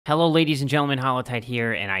Hello, ladies and gentlemen, Hollowtide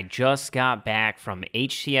here, and I just got back from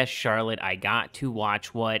HCS Charlotte. I got to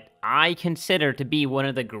watch what I consider to be one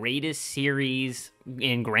of the greatest series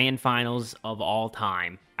in grand finals of all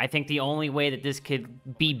time. I think the only way that this could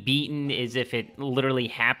be beaten is if it literally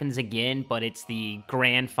happens again, but it's the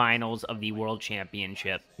grand finals of the World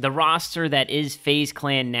Championship. The roster that is FaZe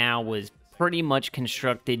Clan now was pretty much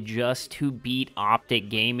constructed just to beat Optic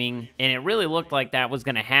Gaming, and it really looked like that was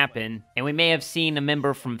going to happen. And we may have seen a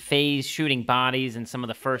member from FaZe shooting bodies in some of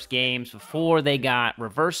the first games before they got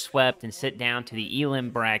reverse swept and sit down to the Elim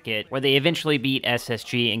bracket, where they eventually beat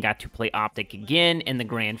SSG and got to play Optic again in the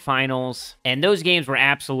grand finals. And those games were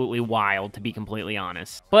absolutely wild, to be completely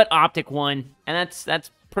honest. But Optic won, and that's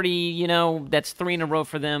pretty, that's 3 in a row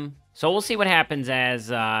for them. So we'll see what happens as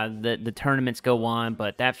the tournaments go on,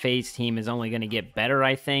 but that FaZe team is only going to get better,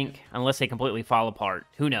 I think, unless they completely fall apart.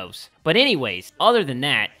 Who knows? But anyways, other than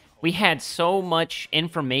that, we had so much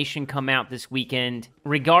information come out this weekend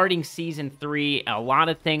regarding Season 3. A lot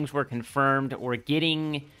of things were confirmed. We're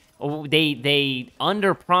getting... They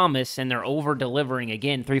under-promise and they're over-delivering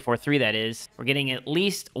again, 343 that is. We're getting at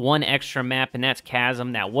least one extra map, and that's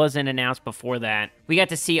Chasm. That wasn't announced before that. We got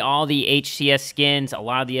to see all the HCS skins, a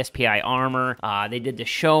lot of the SPI armor. They did the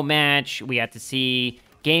show match. We got to see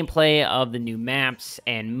gameplay of the new maps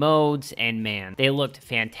and modes, and man, they looked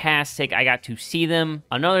fantastic. I got to see them.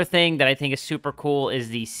 Another thing that I think is super cool is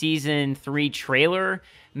the Season 3 trailer.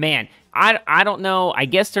 Man, I don't know. I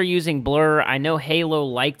guess they're using Blur. I know Halo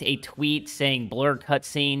liked a tweet saying Blur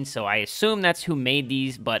cutscene, so I assume that's who made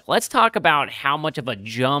these, but let's talk about how much of a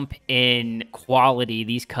jump in quality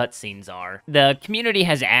these cutscenes are. The community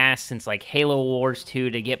has asked since like Halo Wars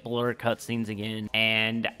 2 to get Blur cutscenes again,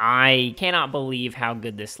 and I cannot believe how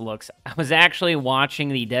good this looks. I was actually watching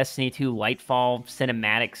the Destiny 2 Lightfall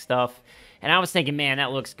cinematic stuff, and I was thinking, man,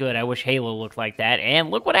 that looks good. I wish Halo looked like that. And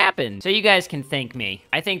look what happened. So you guys can thank me.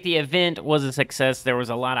 I think the event was a success. There was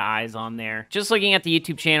a lot of eyes on there. Just looking at the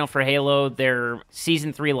YouTube channel for Halo, their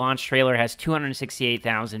Season 3 launch trailer has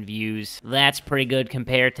 268,000 views. That's pretty good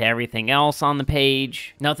compared to everything else on the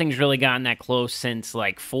page. Nothing's really gotten that close since,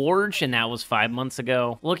 like, Forge, and that was 5 months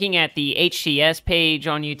ago. Looking at the HCS page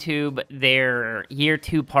on YouTube, their Year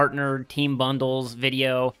 2 partner Team Bundles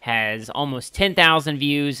video has almost 10,000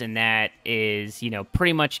 views, and that is,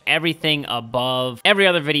 pretty much everything above every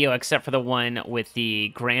other video except for the one with the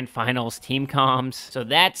Grand Finals team comms. So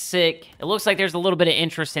that's sick. It looks like there's a little bit of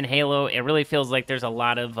interest in Halo. It really feels like there's a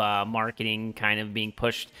lot of marketing kind of being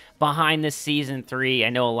pushed behind this Season 3. I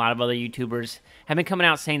know a lot of other YouTubers have been coming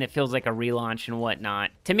out saying it feels like a relaunch and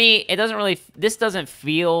whatnot. To me, this doesn't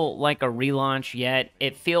feel like a relaunch yet.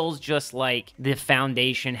 It feels just like the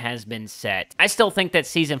foundation has been set. I still think that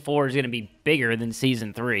Season 4 is going to be bigger than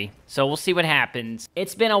Season 3. So we'll see what happens.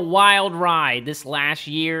 It's been a wild ride this last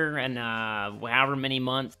year and however many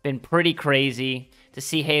months. Been pretty crazy to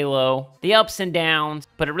see Halo, the ups and downs,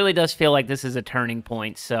 but it really does feel like this is a turning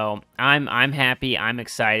point. So I'm happy, I'm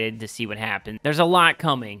excited to see what happens. There's a lot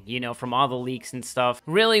coming, from all the leaks and stuff.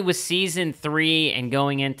 Really with Season 3 and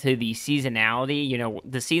going into the seasonality,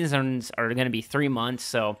 the seasons are going to be 3 months,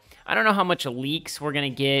 so I don't know how much leaks we're going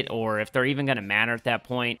to get or if they're even going to matter at that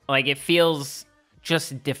point. Like, it feels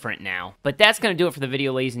just different now. But that's going to do it for the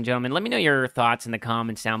video, ladies and gentlemen. Let me know your thoughts in the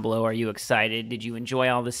comments down below. Are you excited? Did you enjoy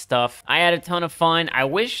all this stuff? I had a ton of fun. I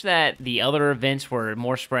wish that the other events were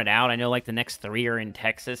more spread out. I know like the next 3 are in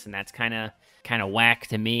Texas, and that's kind of whack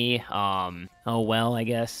to me. Oh well, I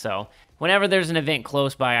guess. So whenever there's an event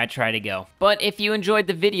close by, I try to go. But if you enjoyed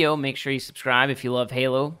the video, make sure you subscribe if you love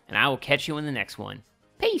Halo, and I will catch you in the next one.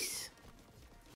 Peace!